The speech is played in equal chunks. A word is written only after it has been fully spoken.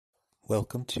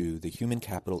Welcome to the Human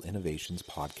Capital Innovations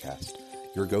Podcast,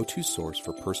 your go-to source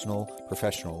for personal,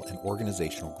 professional, and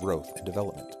organizational growth and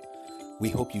development. We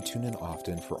hope you tune in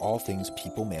often for all things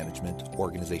people management,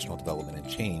 organizational development and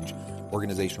change,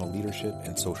 organizational leadership,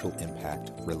 and social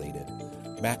impact related.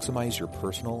 Maximize your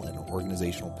personal and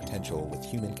organizational potential with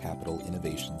Human Capital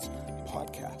Innovations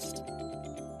Podcast.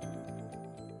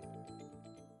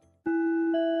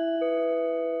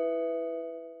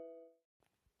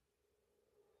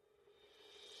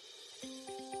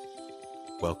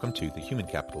 Welcome to the Human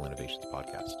Capital Innovations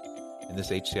Podcast. In this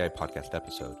HCI podcast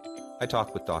episode, I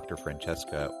talk with Dr.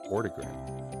 Francesca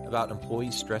Ortegren about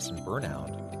employee stress and burnout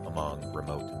among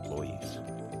remote employees.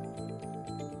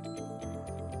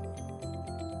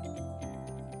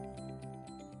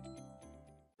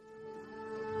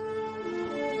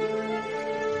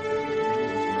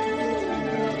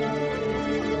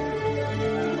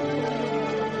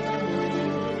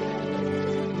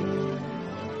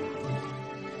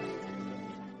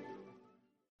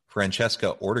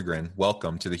 Francesca Ortegren,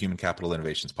 welcome to the Human Capital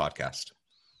Innovations Podcast.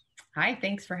 Hi,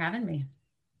 thanks for having me.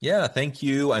 Yeah, thank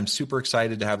you. I'm super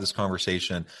excited to have this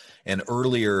conversation. And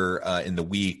earlier in the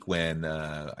week when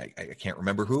I can't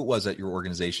remember who it was at your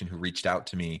organization who reached out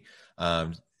to me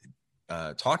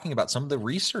talking about some of the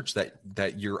research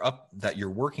that you're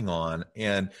working on.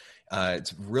 And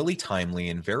it's really timely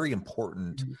and very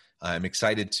important. Mm-hmm. I'm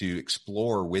excited to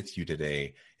explore with you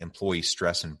today employee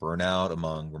stress and burnout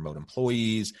among remote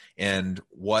employees and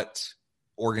what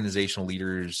organizational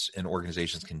leaders and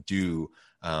organizations can do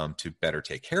to better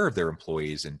take care of their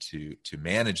employees and to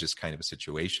manage this kind of a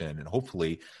situation and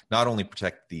hopefully not only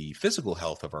protect the physical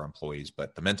health of our employees,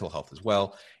 but the mental health as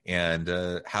well, and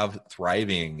have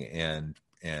thriving and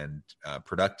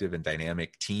productive and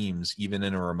dynamic teams, even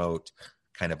in a remote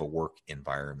kind of a work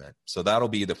environment. So that'll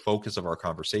be the focus of our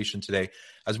conversation today.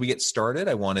 As we get started,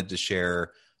 I wanted to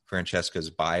share Francesca's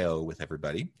bio with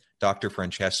everybody. Dr.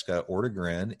 Francesca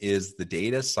Ortegren is the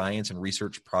Data Science and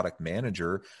Research Product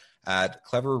Manager at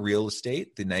Clever Real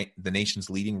Estate, the nation's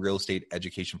leading real estate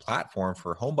education platform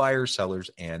for home buyers, sellers,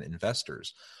 and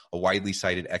investors. A widely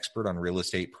cited expert on real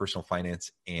estate, personal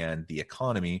finance, and the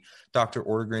economy, Dr.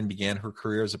 Ortegren began her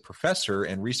career as a professor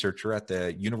and researcher at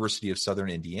the University of Southern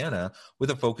Indiana with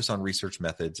a focus on research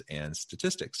methods and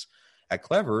statistics. At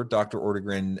Clever, Dr.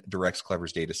 Ortegren directs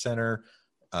Clever's data center,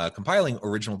 compiling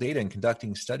original data and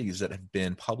conducting studies that have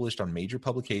been published on major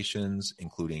publications,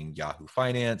 including Yahoo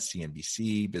Finance,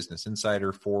 CNBC, Business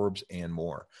Insider, Forbes, and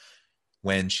more.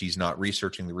 When she's not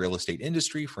researching the real estate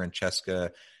industry,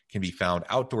 Francesca can be found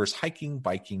outdoors hiking,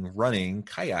 biking, running,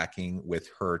 kayaking with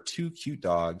her two cute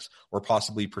dogs, or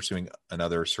possibly pursuing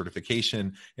another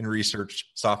certification in research,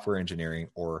 software engineering,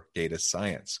 or data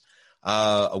science.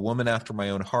 A woman after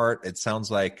my own heart. It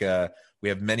sounds like we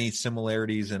have many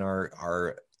similarities in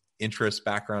our interests,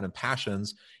 background, and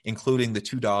passions, including the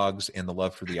two dogs and the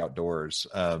love for the outdoors.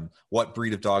 What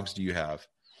breed of dogs do you have?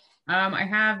 I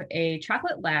have a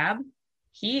chocolate lab.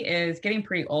 He is getting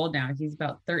pretty old now. He's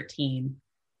about 13.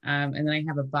 And then I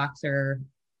have a boxer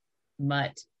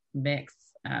mutt mix,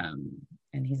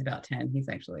 and he's about 10. He's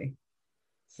actually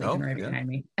sleeping behind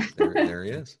me. there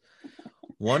he is.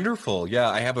 Wonderful. Yeah,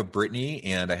 I have a Brittany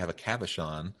and I have a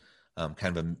Cavachon,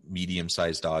 kind of a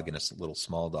medium-sized dog and a little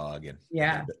small dog. And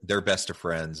they're best of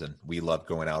friends, and we love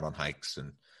going out on hikes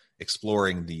and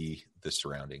exploring the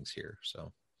surroundings here.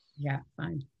 So yeah,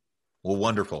 fine. Well,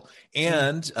 wonderful.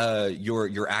 And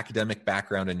your academic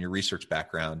background and your research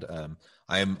background.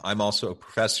 I'm also a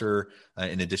professor.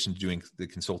 In addition to doing the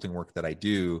consulting work that I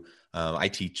do, I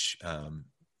teach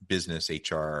business,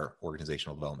 HR,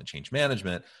 organizational development, change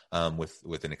management,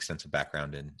 with an extensive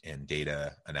background in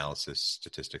data analysis,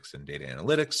 statistics, and data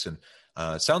analytics.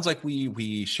 And sounds like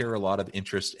we share a lot of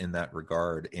interest in that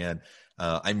regard. And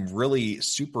I'm really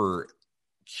super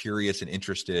curious and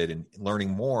interested in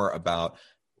learning more about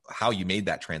how you made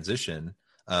that transition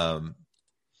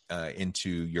into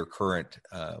your current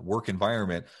work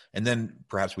environment. And then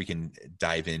perhaps we can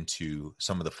dive into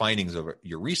some of the findings of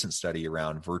your recent study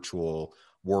around virtual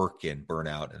work and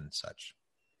burnout and such.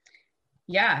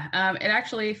 Yeah, it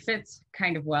actually fits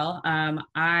kind of well.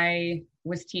 I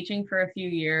was teaching for a few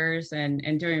years and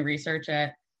doing research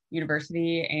at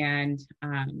university, and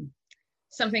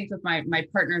some things with my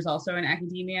partner's also in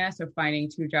academia. So finding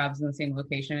two jobs in the same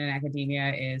location in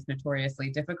academia is notoriously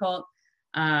difficult.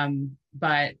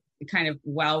 But kind of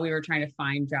while we were trying to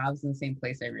find jobs in the same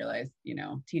place, I realized,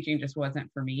 teaching just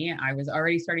wasn't for me. I was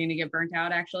already starting to get burnt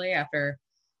out actually after,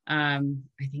 I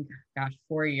think,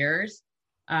 4 years.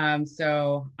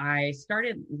 So I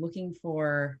started looking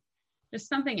for just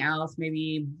something else,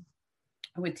 maybe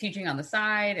with teaching on the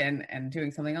side and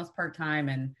doing something else part-time.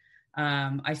 And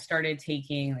I started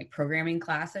taking like programming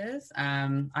classes.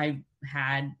 I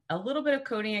had a little bit of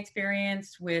coding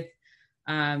experience with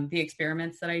the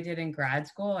experiments that I did in grad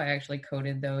school. I actually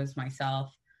coded those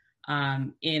myself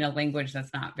in a language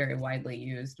that's not very widely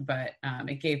used, but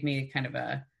it gave me kind of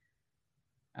a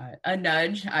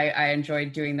nudge. I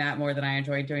enjoyed doing that more than I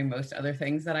enjoyed doing most other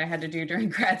things that I had to do during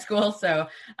grad school. So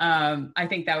I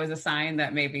think that was a sign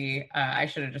that maybe I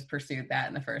should have just pursued that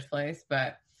in the first place.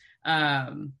 But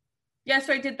yeah,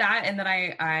 so I did that. And then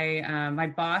I my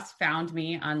boss found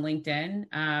me on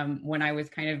LinkedIn when I was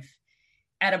kind of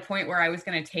at a point where I was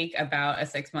going to take about a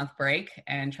 6-month break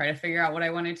and try to figure out what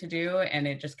I wanted to do. And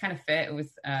it just kind of fit. It was,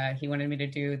 he wanted me to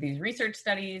do these research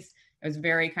studies. It was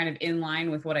very kind of in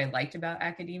line with what I liked about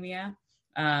academia,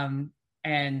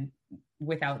 and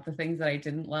without the things that I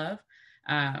didn't love.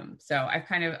 So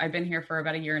I've been here for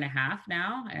about 1.5 years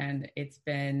now, and it's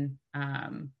been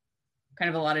kind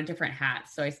of a lot of different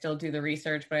hats. So I still do the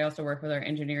research, but I also work with our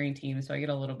engineering team. So I get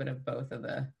a little bit of both of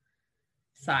the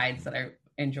sides that I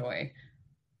enjoy.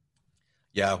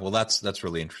 Yeah, well, that's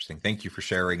really interesting. Thank you for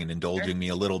sharing and indulging me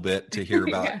a little bit to hear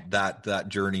about Yeah. that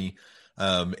journey.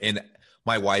 And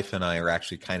my wife and I are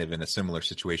actually kind of in a similar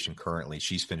situation currently.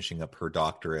 She's finishing up her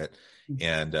doctorate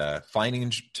and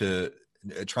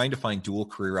trying to find dual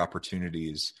career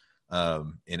opportunities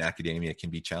in academia can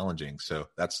be challenging. So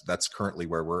that's currently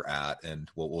where we're at, and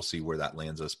we'll see where that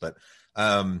lands us. But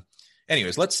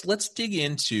anyways, let's dig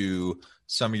into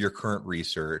some of your current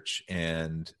research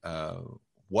and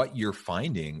what you're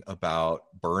finding about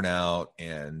burnout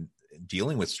and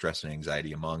dealing with stress and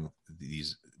anxiety among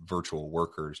these virtual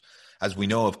workers. As we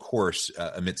know, of course,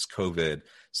 amidst COVID,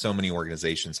 so many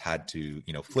organizations had to,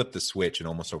 flip the switch and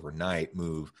almost overnight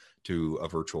move to a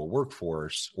virtual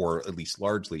workforce, or at least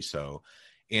largely so.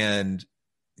 And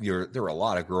there were a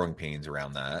lot of growing pains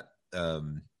around that.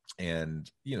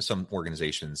 And some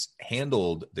organizations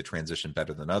handled the transition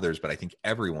better than others, but I think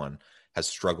everyone has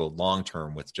struggled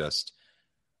long-term with just,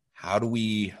 how do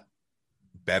we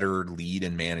better lead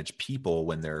and manage people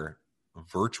when they're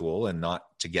virtual and not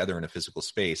together in a physical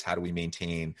space? How do we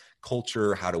maintain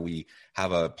culture? How do we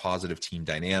have a positive team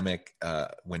dynamic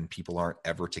when people aren't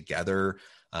ever together?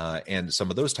 And some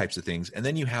of those types of things. And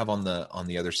then you have on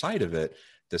the other side of it,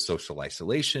 the social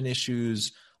isolation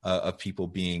issues of people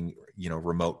being,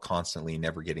 remote constantly,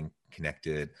 never getting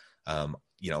connected.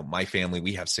 My family,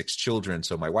 we have 6 children.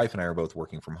 So my wife and I are both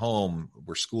working from home.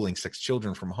 We're schooling 6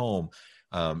 children from home,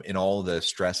 and all the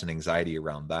stress and anxiety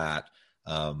around that.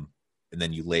 And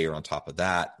then you layer on top of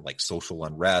that, like social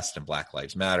unrest and Black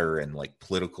Lives Matter and like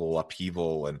political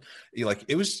upheaval. And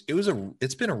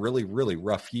it's been a really, really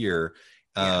rough year.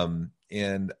 Yeah.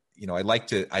 And, I like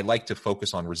to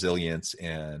focus on resilience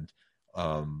and,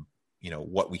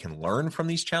 what we can learn from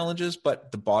these challenges.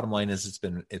 But the bottom line is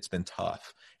it's been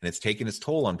tough, and it's taken its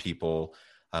toll on people.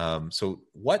 So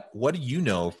what do you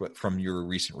know from your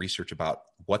recent research about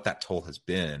what that toll has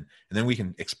been? And then we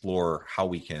can explore how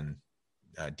we can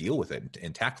deal with it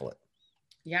and tackle it.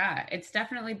 Yeah, it's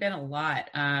definitely been a lot.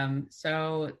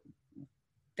 So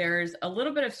there's a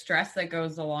little bit of stress that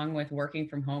goes along with working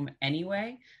from home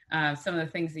anyway. Some of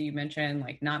the things that you mentioned,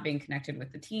 like not being connected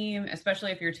with the team,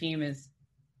 especially if your team is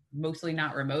mostly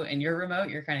not remote and you're remote,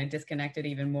 you're kind of disconnected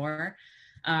even more.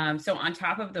 So on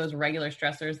top of those regular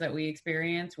stressors that we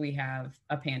experience, we have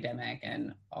a pandemic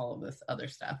and all of this other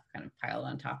stuff kind of piled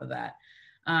on top of that.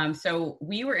 So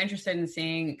we were interested in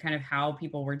seeing kind of how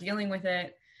people were dealing with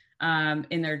it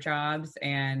in their jobs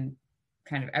and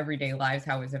kind of everyday lives,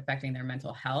 how it was affecting their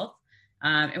mental health.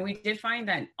 And we did find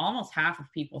that almost half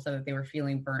of people said that they were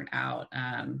feeling burnt out.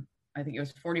 I think it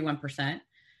was 41%.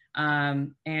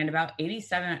 And about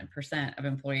 87% of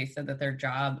employees said that their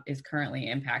job is currently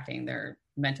impacting their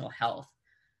mental health,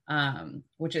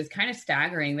 which is kind of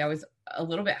staggering. That was a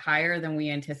little bit higher than we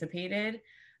anticipated.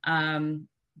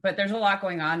 But there's a lot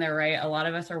going on there, right? A lot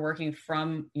of us are working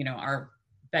from, our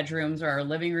bedrooms or our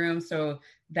living rooms. So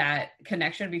that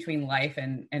connection between life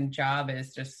and job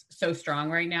is just so strong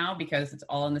right now because it's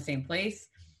all in the same place.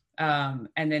 And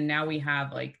then now we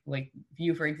have like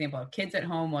you, for example, have kids at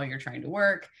home while you're trying to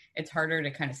work. It's harder to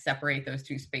kind of separate those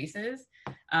two spaces.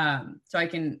 So I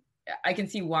can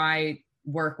see why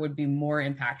work would be more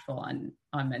impactful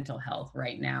on mental health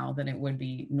right now than it would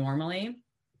be normally.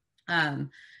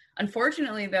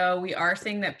 Unfortunately, though, we are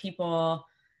seeing that people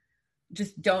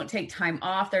just don't take time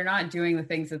off. They're not doing the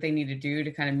things that they need to do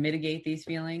to kind of mitigate these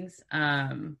feelings.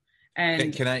 And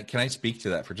can I speak to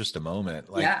that for just a moment?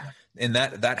 Yeah. And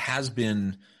that has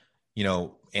been,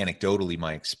 anecdotally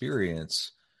my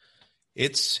experience.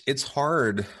 It's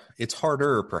hard it's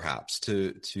harder perhaps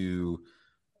to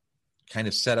kind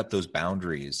of set up those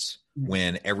boundaries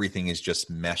when everything is just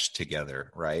meshed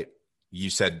together, right? You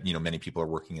said, many people are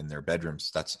working in their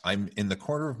bedrooms. I'm in the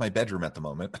corner of my bedroom at the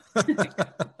moment. It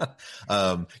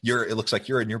looks like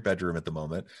you're in your bedroom at the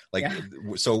moment.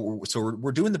 So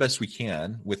we're doing the best we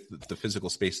can with the physical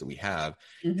space that we have,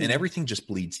 and everything just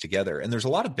bleeds together. And there's a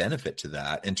lot of benefit to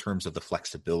that in terms of the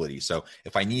flexibility. So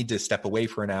if I need to step away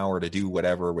for an hour to do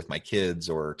whatever with my kids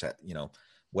or to,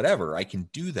 whatever, I can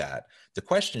do that. The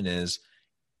question is,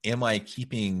 am I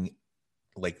keeping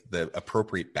like the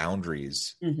appropriate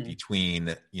boundaries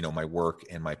between, my work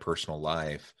and my personal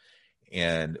life?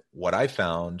 And what I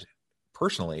found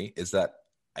personally is that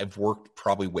I've worked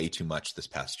probably way too much this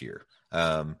past year,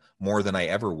 more than I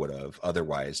ever would have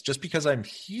otherwise, just because I'm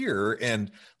here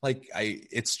and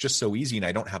it's just so easy and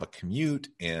I don't have a commute,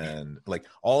 and like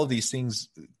all of these things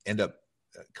end up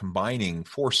combining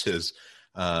forces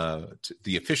to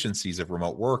the efficiencies of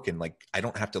remote work. And like, I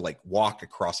don't have to walk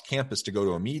across campus to go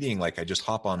to a meeting. I just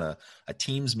hop on a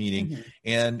Teams meeting,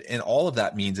 and all of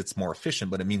that means it's more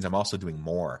efficient, but it means I'm also doing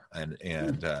more.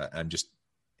 And I'm just,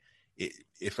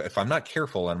 if I'm not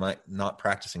careful, I'm not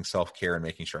practicing self-care and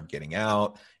making sure I'm getting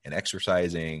out and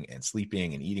exercising and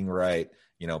sleeping and eating right,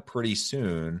 pretty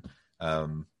soon,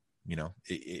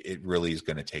 it really is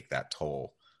going to take that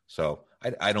toll. So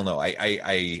I don't know.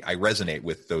 I resonate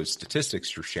with those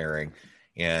statistics you're sharing,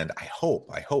 and I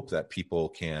hope that people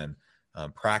can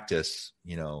practice,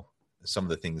 some of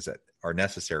the things that are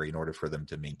necessary in order for them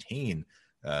to maintain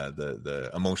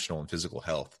the emotional and physical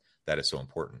health that is so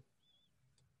important.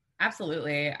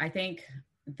 Absolutely. I think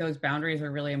those boundaries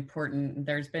are really important.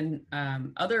 There's been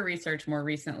other research more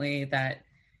recently that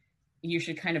you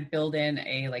should kind of build in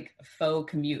a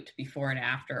faux commute before and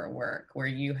after work, where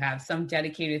you have some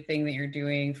dedicated thing that you're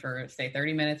doing for, say,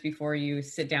 30 minutes before you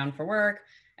sit down for work,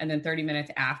 and then 30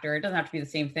 minutes after. It doesn't have to be the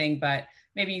same thing, but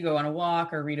maybe you go on a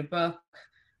walk or read a book,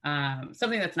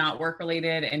 something that's not work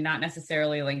related and not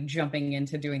necessarily jumping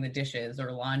into doing the dishes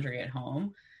or laundry at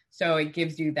home. So it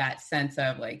gives you that sense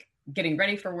of getting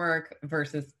ready for work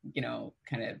versus,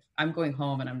 kind of, I'm going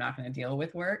home and I'm not going to deal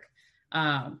with work.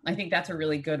 I think that's a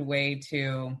really good way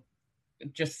to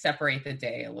just separate the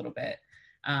day a little bit.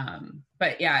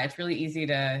 But yeah, it's really easy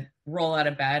to roll out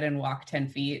of bed and walk 10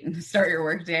 feet and start your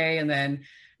work day and then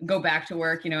go back to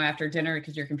work, after dinner,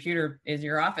 because your computer is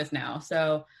your office now.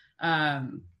 So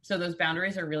those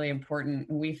boundaries are really important.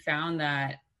 We found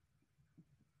that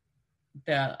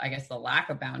the lack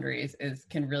of boundaries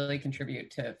can really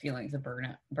contribute to feelings of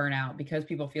burnout because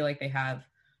people feel like they have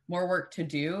more work to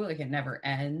do, it never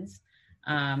ends.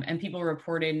 And people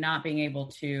reported not being able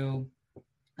to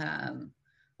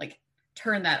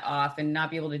turn that off and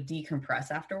not be able to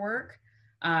decompress after work,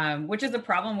 which is a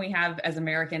problem we have as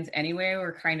Americans anyway.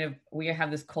 We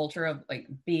have this culture of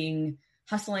being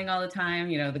hustling all the time.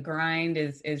 The grind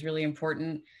is really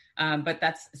important. But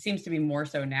that seems to be more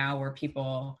so now, where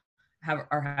people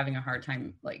are having a hard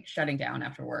time shutting down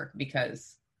after work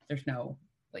because there's no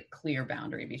clear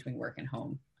boundary between work and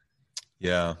home.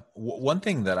 Yeah. One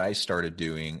thing that I started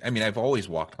doing, I've always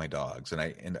walked my dogs,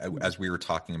 and as we were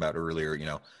talking about earlier,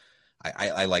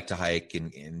 I like to hike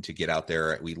and to get out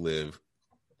there. We live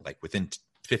within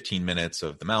 15 minutes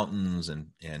of the mountains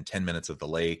and 10 minutes of the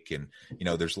lake. And,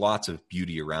 there's lots of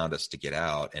beauty around us to get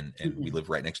out, and we live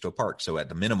right next to a park. So at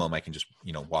the minimum, I can just,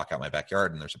 walk out my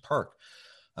backyard and there's a park.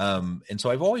 And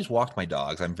so I've always walked my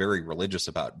dogs. I'm very religious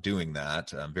about doing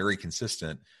that. I'm very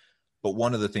consistent. But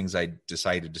one of the things I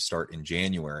decided to start in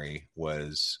January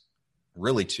was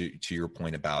really to your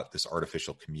point about this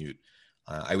artificial commute.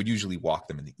 I would usually walk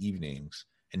them in the evenings,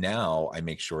 and now I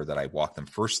make sure that I walk them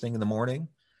first thing in the morning.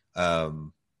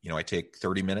 I take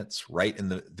 30 minutes right in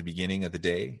the beginning of the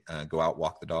day, go out,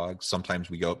 walk the dogs. Sometimes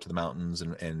we go up to the mountains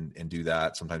and do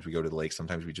that. Sometimes we go to the lake.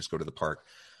 Sometimes we just go to the park.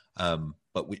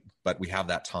 But we have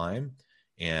that time,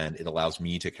 and it allows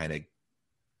me to kind of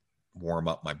warm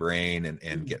up my brain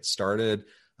and get started.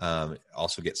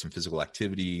 Also get some physical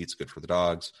activity. It's good for the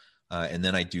dogs. And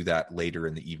then I do that later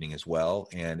in the evening as well.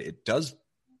 And it does,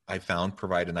 I found,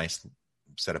 provide a nice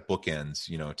set of bookends,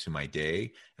 to my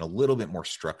day, and a little bit more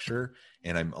structure.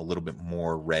 And I'm a little bit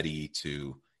more ready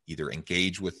to either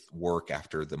engage with work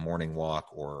after the morning walk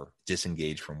or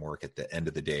disengage from work at the end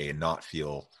of the day and not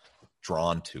feel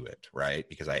drawn to it, right?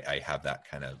 Because I have that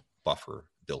kind of buffer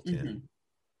built in.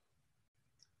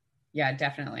 Yeah,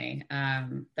 definitely.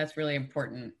 That's really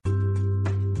important.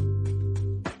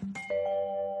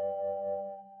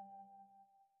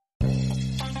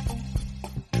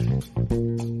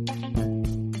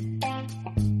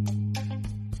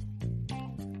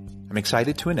 I'm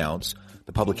excited to announce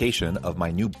the publication of my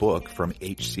new book from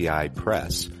HCI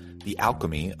Press, The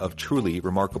Alchemy of Truly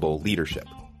Remarkable Leadership: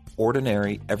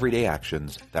 Ordinary, Everyday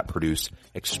Actions that Produce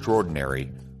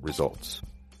Extraordinary Results.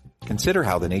 Consider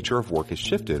how the nature of work has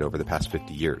shifted over the past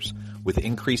 50 years. With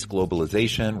increased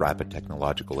globalization, rapid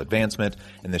technological advancement,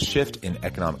 and the shift in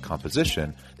economic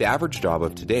composition, the average job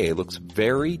of today looks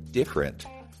very different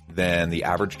than the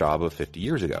average job of 50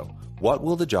 years ago. What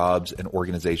will the jobs and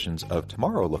organizations of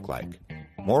tomorrow look like?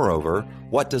 Moreover,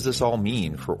 what does this all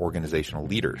mean for organizational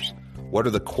leaders? What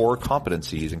are the core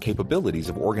competencies and capabilities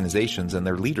of organizations and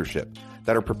their leadership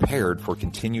that are prepared for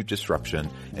continued disruption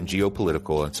and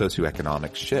geopolitical and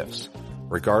socioeconomic shifts?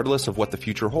 Regardless of what the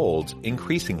future holds,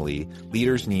 increasingly,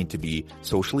 leaders need to be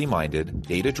socially minded,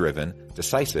 data-driven,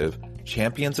 decisive,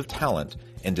 champions of talent,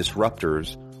 and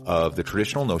disruptors of the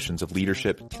traditional notions of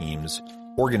leadership, teams,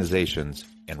 organizations,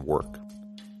 and work.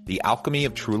 The Alchemy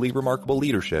of Truly Remarkable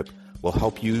Leadership will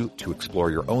help you to explore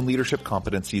your own leadership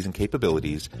competencies and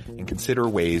capabilities and consider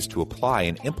ways to apply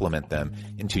and implement them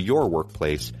into your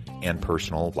workplace and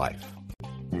personal life.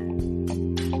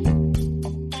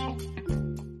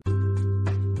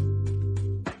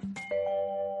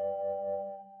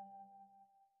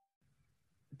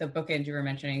 The bookend you were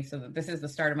mentioning, so that this is the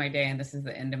start of my day and this is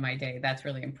the end of my day, that's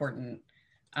really important.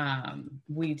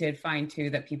 We did find too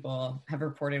that people have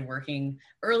reported working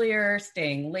earlier,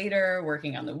 staying later,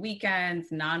 working on the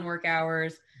weekends, non-work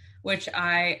hours, which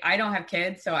I don't have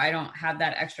kids, so I don't have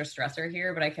that extra stressor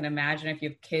here, but I can imagine if you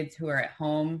have kids who are at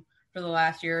home for the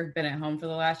last year, been at home for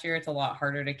the last year, it's a lot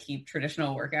harder to keep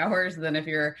traditional work hours than if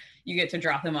you get to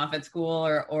drop them off at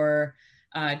school or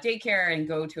daycare and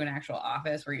go to an actual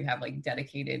office where you have like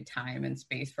dedicated time and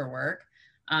space for work.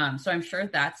 So I'm sure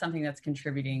that's something that's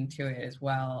contributing to it as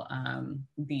well.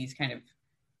 These kind of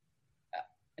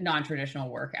non-traditional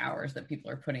work hours that people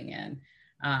are putting in.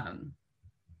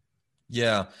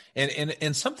 Yeah.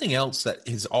 And something else that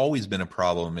has always been a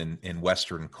problem in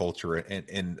Western culture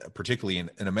and particularly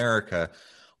in America,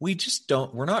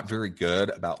 we're not very good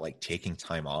about like taking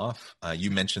time off. You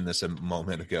mentioned this a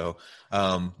moment ago.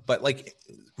 But like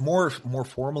more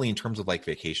formally in terms of like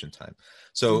vacation time.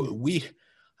 So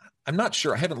I'm not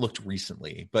sure, I haven't looked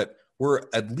recently, but we're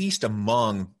at least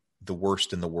among the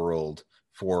worst in the world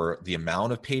for the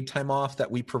amount of paid time off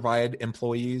that we provide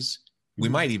employees. We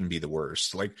might even be the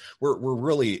worst. Like we're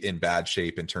really in bad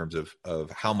shape in terms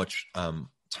of how much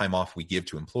time off we give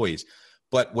to employees.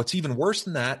 But what's even worse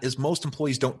than that is most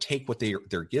employees don't take what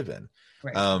they're given.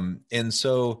 Right. And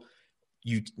so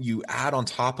you add on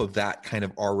top of that kind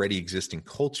of already existing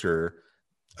culture,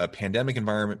 a pandemic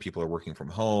environment, people are working from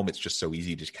home. It's just so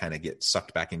easy to kind of get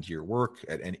sucked back into your work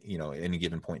at any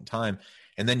given point in time.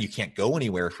 And then you can't go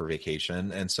anywhere for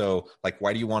vacation. And so like,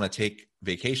 why do you want to take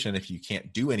vacation if you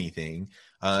can't do anything?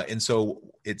 And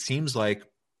so it seems like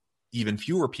even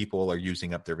fewer people are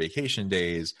using up their vacation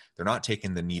days. They're not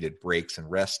taking the needed breaks and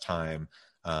rest time,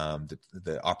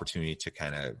 the opportunity to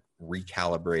kind of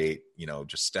recalibrate,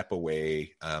 just step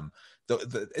away.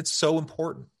 It's so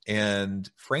important. And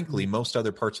frankly, most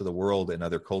other parts of the world and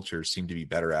other cultures seem to be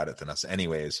better at it than us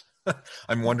anyways.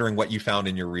 I'm wondering what you found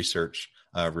in your research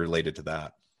related to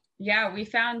that. Yeah, we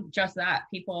found just that.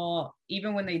 People,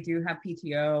 even when they do have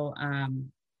PTO,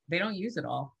 they don't use it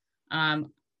all.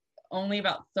 Only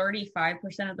about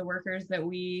 35% of the workers that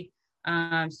we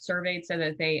surveyed said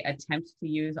that they attempt to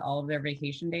use all of their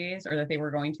vacation days or that they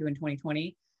were going to in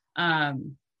 2020.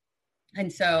 And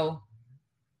so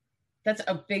that's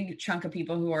a big chunk of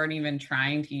people who aren't even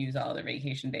trying to use all their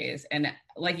vacation days. And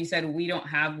like you said, we don't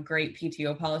have great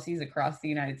PTO policies across the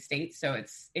United States. So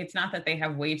it's not that they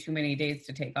have way too many days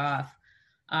to take off.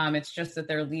 It's just that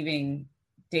they're leaving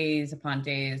days upon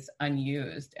days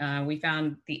unused. We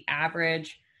found the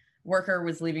average worker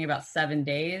was leaving about 7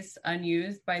 days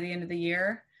unused by the end of the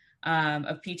year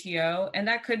of PTO. And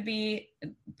that could be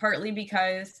partly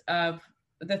because of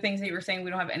the things that you were saying. We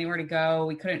don't have anywhere to go.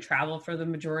 We couldn't travel for the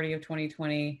majority of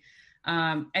 2020.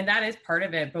 And that is part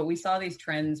of it, but we saw these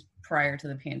trends prior to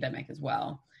the pandemic as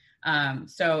well.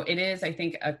 So it is, I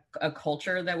think, a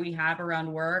culture that we have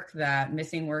around work that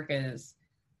missing work is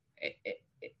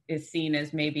seen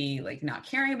as maybe like not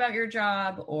caring about your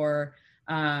job, or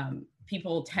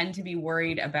people tend to be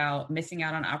worried about missing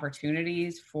out on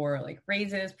opportunities for like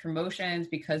raises, promotions,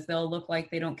 because they'll look like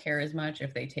they don't care as much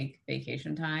if they take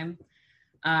vacation time.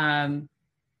 And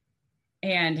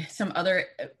some other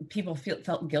people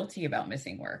felt guilty about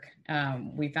missing work.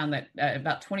 We found that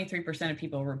about 23% of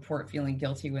people report feeling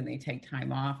guilty when they take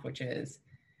time off, which is,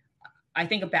 I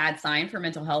think, a bad sign for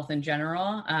mental health in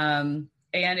general. And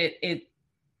it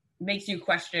makes you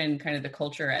question kind of the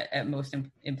culture at most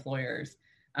employers,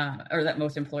 or that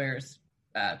most employers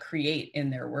create in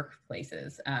their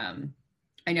workplaces.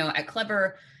 I know at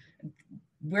Clever,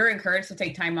 we're encouraged to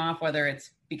take time off, whether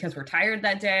it's because we're tired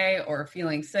that day or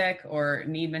feeling sick or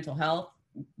need mental health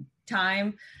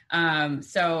time.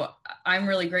 So I'm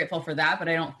really grateful for that, but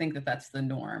I don't think that that's the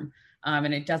norm.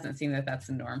 And it doesn't seem that that's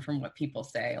the norm from what people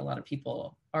say. A lot of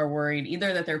people are worried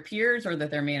either that their peers or that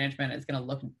their management is going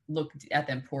to look at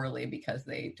them poorly because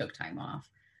they took time off.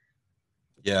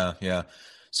 Yeah. Yeah.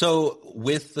 So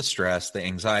with the stress, the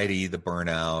anxiety, the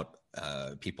burnout,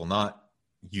 people not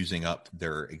using up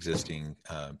their existing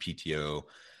PTO,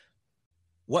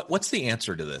 what's the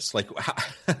answer to this? Like,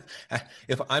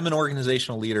 if I'm an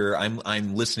organizational leader,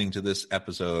 I'm listening to this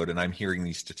episode and I'm hearing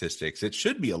these statistics, it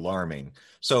should be alarming.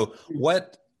 So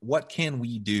what can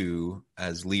we do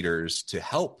as leaders to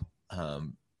help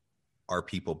our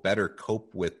people better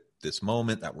cope with this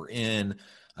moment that we're in,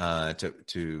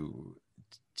 to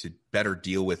better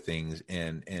deal with things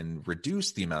and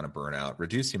reduce the amount of burnout,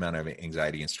 reduce the amount of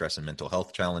anxiety and stress and mental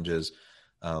health challenges?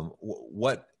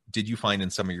 What did you find in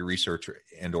some of your research,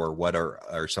 and or what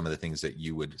are some of the things that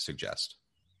you would suggest?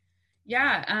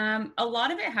 Yeah, a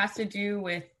lot of it has to do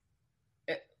with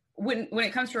when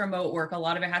it comes to remote work, a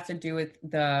lot of it has to do with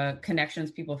the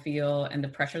connections people feel and the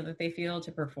pressure that they feel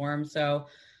to perform. So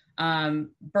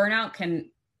burnout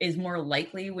is more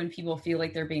likely when people feel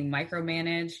like they're being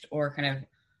micromanaged or kind of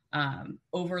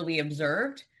overly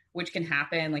observed, which can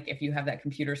happen. Like if you have that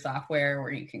computer software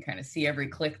where you can kind of see every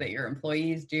click that your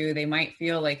employees do, they might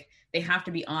feel like they have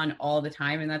to be on all the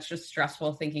time. And that's just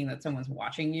stressful, thinking that someone's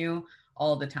watching you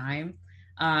all the time.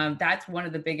 That's one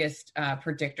of the biggest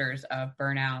predictors of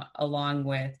burnout, along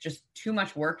with just too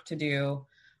much work to do,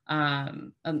 a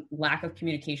lack of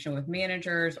communication with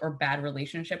managers, or bad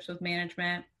relationships with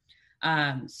management.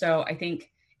 So I think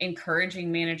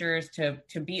encouraging managers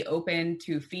to be open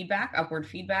to feedback, upward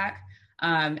feedback,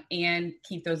 and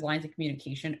keep those lines of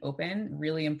communication open,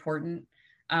 really important.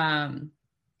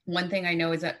 One thing I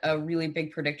know is a really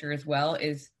big predictor as well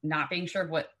is not being sure of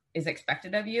what is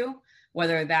expected of you,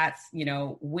 whether that's,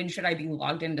 when should I be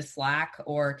logged into Slack,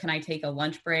 or can I take a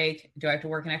lunch break? Do I have to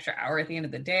work an extra hour at the end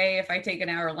of the day if I take an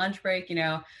hour lunch break,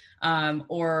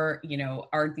 or,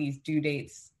 are these due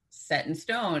dates set in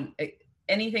stone?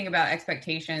 Anything about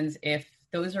expectations, if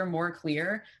those are more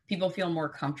clear, people feel more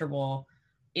comfortable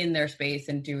in their space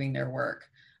and doing their work.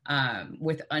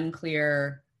 With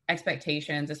unclear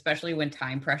expectations, especially when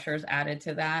time pressure is added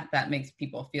to that makes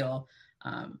people feel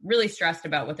really stressed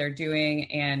about what they're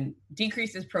doing and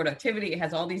decreases productivity. It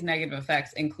has all these negative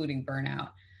effects, including burnout.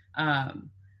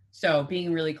 So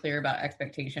being really clear about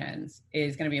expectations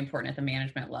is going to be important at the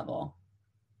management level.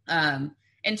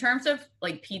 In terms of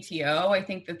like PTO, I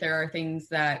think that there are things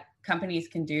that companies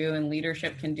can do and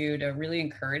leadership can do to really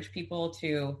encourage people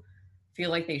to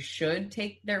feel like they should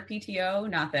take their PTO,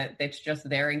 not that it's just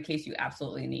there in case you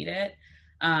absolutely need it.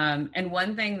 And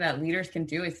one thing that leaders can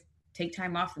do is take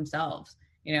time off themselves,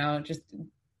 just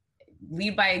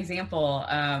lead by example.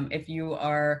 If you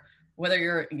are, whether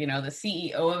you're, the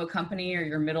CEO of a company or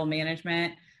your middle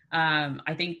management,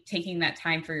 I think taking that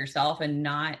time for yourself and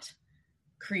not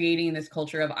creating this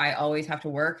culture of I always have to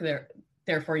work,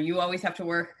 therefore you always have to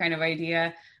work kind of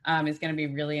idea is going to be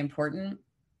really important.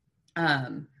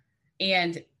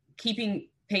 And keeping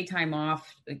paid time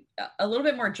off a little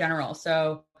bit more general.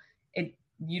 So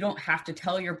you don't have to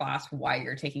tell your boss why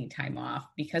you're taking time off,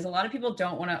 because a lot of people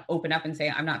don't want to open up and say,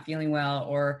 I'm not feeling well,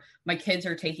 or my kids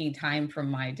are taking time from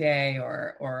my day,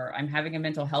 or I'm having a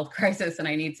mental health crisis and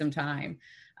I need some time.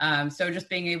 So just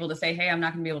being able to say, hey, I'm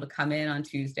not going to be able to come in on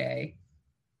Tuesday,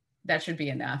 that should be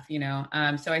enough,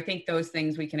 So I think those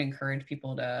things we can encourage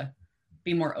people to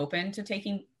be more open to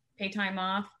taking paid time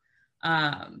off.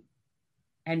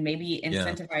 And maybe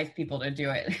incentivize people to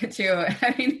do it too.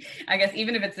 I mean, I guess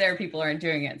even if it's there, people aren't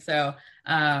doing it. So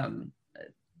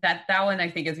that one I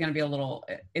think is going to be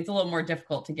it's a little more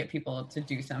difficult to get people to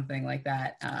do something like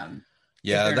that.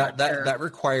 That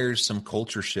requires some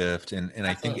culture shift. And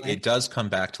I think it does come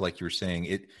back to, like you were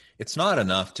saying, it's not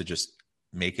enough to just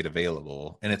make it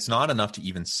available. And it's not enough to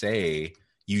even say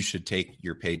you should take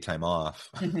your paid time off.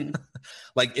 Mm-hmm.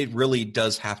 Like it really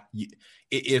does have,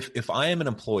 if I am an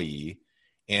employee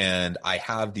and I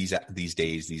have these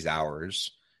days, these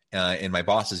hours, and my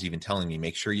boss is even telling me,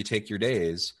 make sure you take your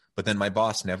days, but then my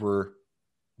boss never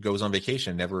goes on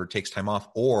vacation, never takes time off,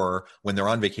 or when they're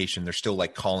on vacation, they're still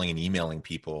like calling and emailing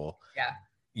people.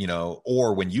 Yeah.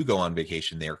 Or when you go on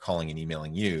vacation, they are calling and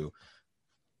emailing you.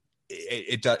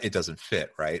 It doesn't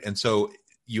fit, right? And so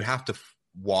you have to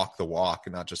walk the walk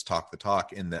and not just talk the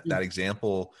talk. And that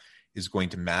example is going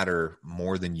to matter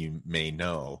more than you may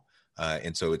know.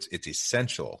 And so it's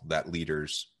essential that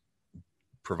leaders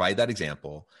provide that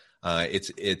example.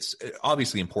 It's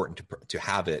obviously important to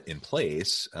have it in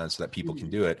place so that people can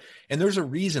do it. And there's a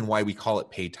reason why we call it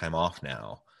paid time off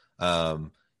now.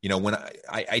 When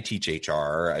I teach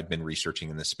HR, I've been researching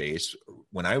in this space.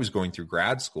 When I was going through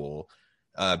grad school,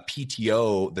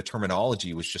 PTO, the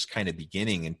terminology was just kind of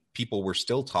beginning, and people were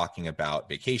still talking about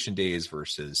vacation days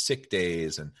versus sick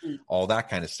days and all that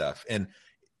kind of stuff. And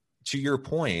to your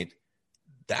point,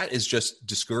 that is just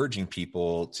discouraging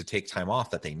people to take time off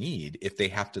that they need if they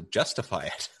have to justify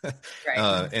it.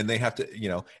 Right. And they have to,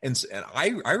 and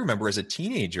I remember as a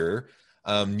teenager,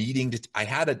 I needed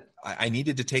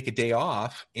to take a day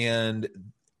off, and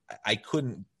I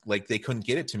couldn't, they couldn't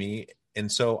get it to me.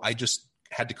 And so I just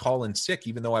had to call in sick,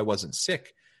 even though I wasn't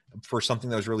sick, for something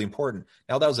that was really important.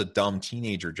 Now, that was a dumb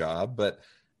teenager job, but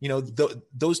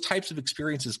those types of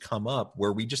experiences come up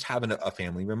where we just have a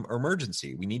family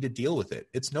emergency. We need to deal with it.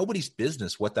 It's nobody's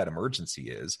business what that emergency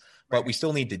is, but we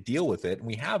still need to deal with it, and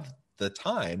we have the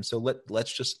time. So let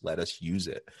us use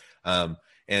it.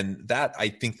 And that, I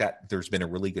think that there's been a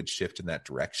really good shift in that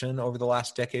direction over the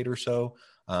last decade or so.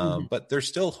 But there's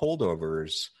still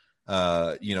holdovers,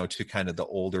 to kind of the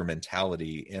older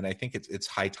mentality. And I think it's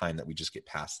high time that we just get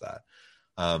past that.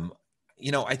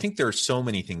 I think there are so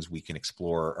many things we can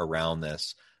explore around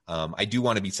this. I do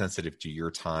want to be sensitive to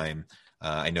your time.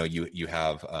 I know you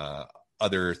have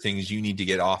other things you need to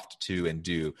get off to and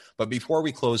do. But before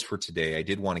we close for today, I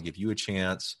did want to give you a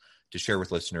chance to share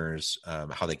with listeners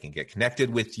how they can get connected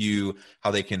with you,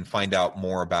 how they can find out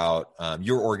more about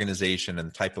your organization and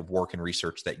the type of work and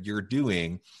research that you're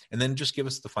doing, and then just give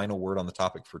us the final word on the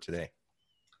topic for today.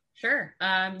 Sure.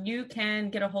 You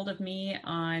can get a hold of me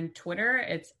on Twitter.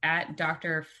 It's at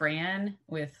Dr. Fran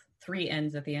with 3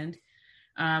 N's at the end,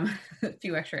 a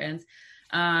few extra N's.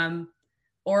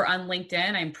 Or on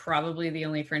LinkedIn. I'm probably the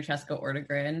only Francesca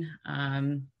Ortegren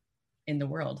in the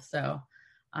world. So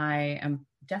I am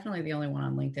definitely the only one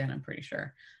on LinkedIn, I'm pretty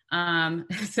sure.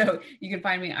 So you can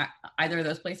find me either of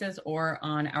those places or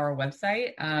on our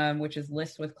website, which is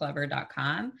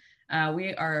listwithclever.com.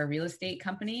 We are a real estate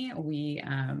company. We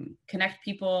connect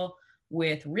people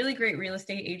with really great real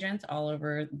estate agents all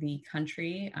over the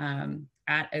country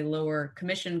at a lower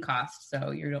commission cost.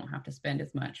 So you don't have to spend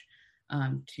as much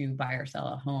to buy or sell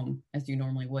a home as you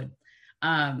normally would.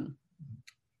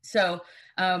 So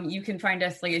you can find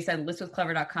us, like I said,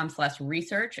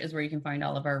 listwithclever.com/research is where you can find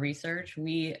all of our research.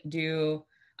 We do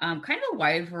kind of a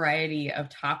wide variety of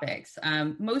topics,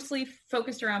 mostly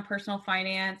focused around personal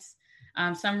finance,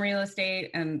 some real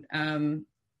estate. And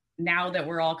now that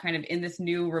we're all kind of in this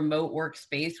new remote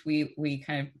workspace, we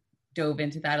kind of dove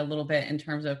into that a little bit in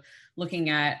terms of looking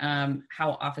at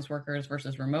how office workers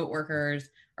versus remote workers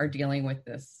are dealing with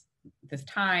this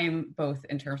time, both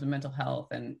in terms of mental health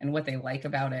and what they like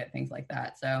about it, things like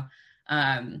that. So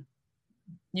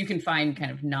you can find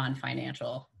kind of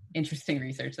non-financial, interesting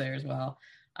research there as well.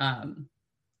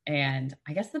 And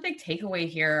I guess the big takeaway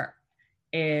here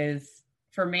is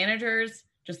for managers,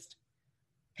 just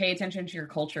pay attention to your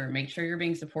culture, make sure you're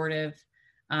being supportive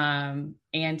and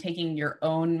taking your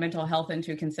own mental health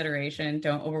into consideration.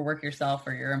 Don't overwork yourself,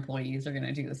 or your employees are going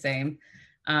to do the same.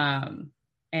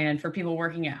 And for people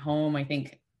working at home, I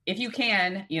think if you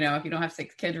can, if you don't have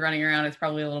 6 kids running around, it's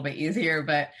probably a little bit easier,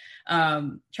 but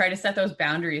try to set those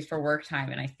boundaries for work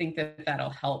time. And I think that'll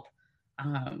help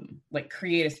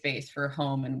create a space for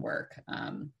home and work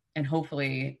and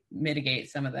hopefully mitigate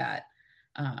some of that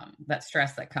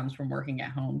stress that comes from working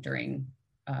at home during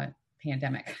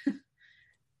pandemic.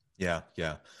 Yeah.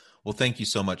 Well, thank you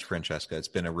so much, Francesca. It's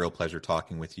been a real pleasure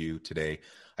talking with you today.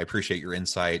 I appreciate your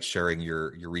insights, sharing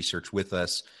your research with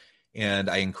us. And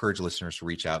I encourage listeners to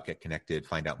reach out, get connected,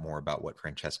 find out more about what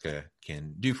Francesca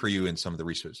can do for you and some of the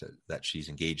research that she's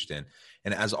engaged in.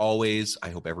 And as always, I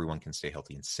hope everyone can stay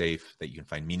healthy and safe, that you can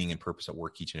find meaning and purpose at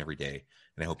work each and every day.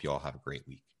 And I hope you all have a great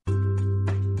week.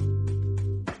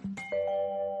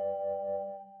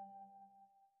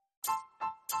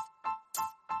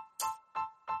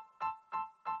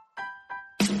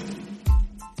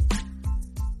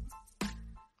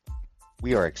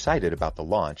 We are excited about the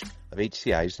launch of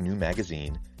HCI's new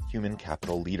magazine, Human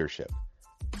Capital Leadership.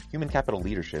 Human Capital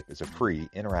Leadership is a free,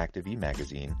 interactive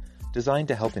e-magazine designed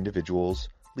to help individuals,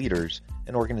 leaders,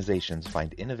 and organizations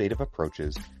find innovative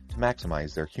approaches to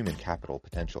maximize their human capital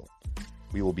potential.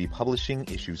 We will be publishing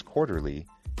issues quarterly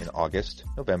in August,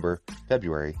 November,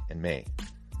 February, and May.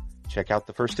 Check out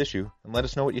the first issue and let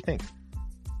us know what you think.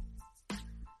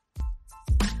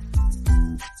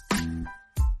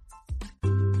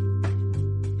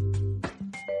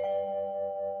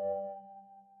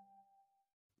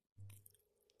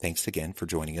 Thanks again for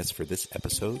joining us for this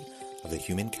episode of the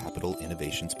Human Capital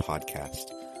Innovations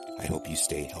Podcast. I hope you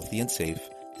stay healthy and safe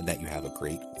and that you have a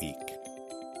great week.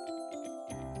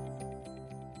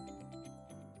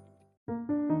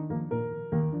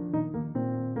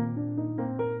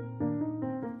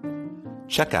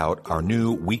 Check out our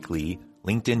new weekly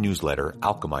LinkedIn newsletter,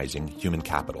 Alchemizing Human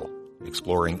Capital,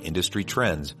 exploring industry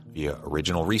trends via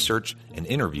original research and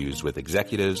interviews with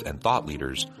executives and thought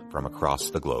leaders from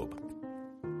across the globe.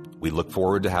 We look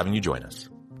forward to having you join us.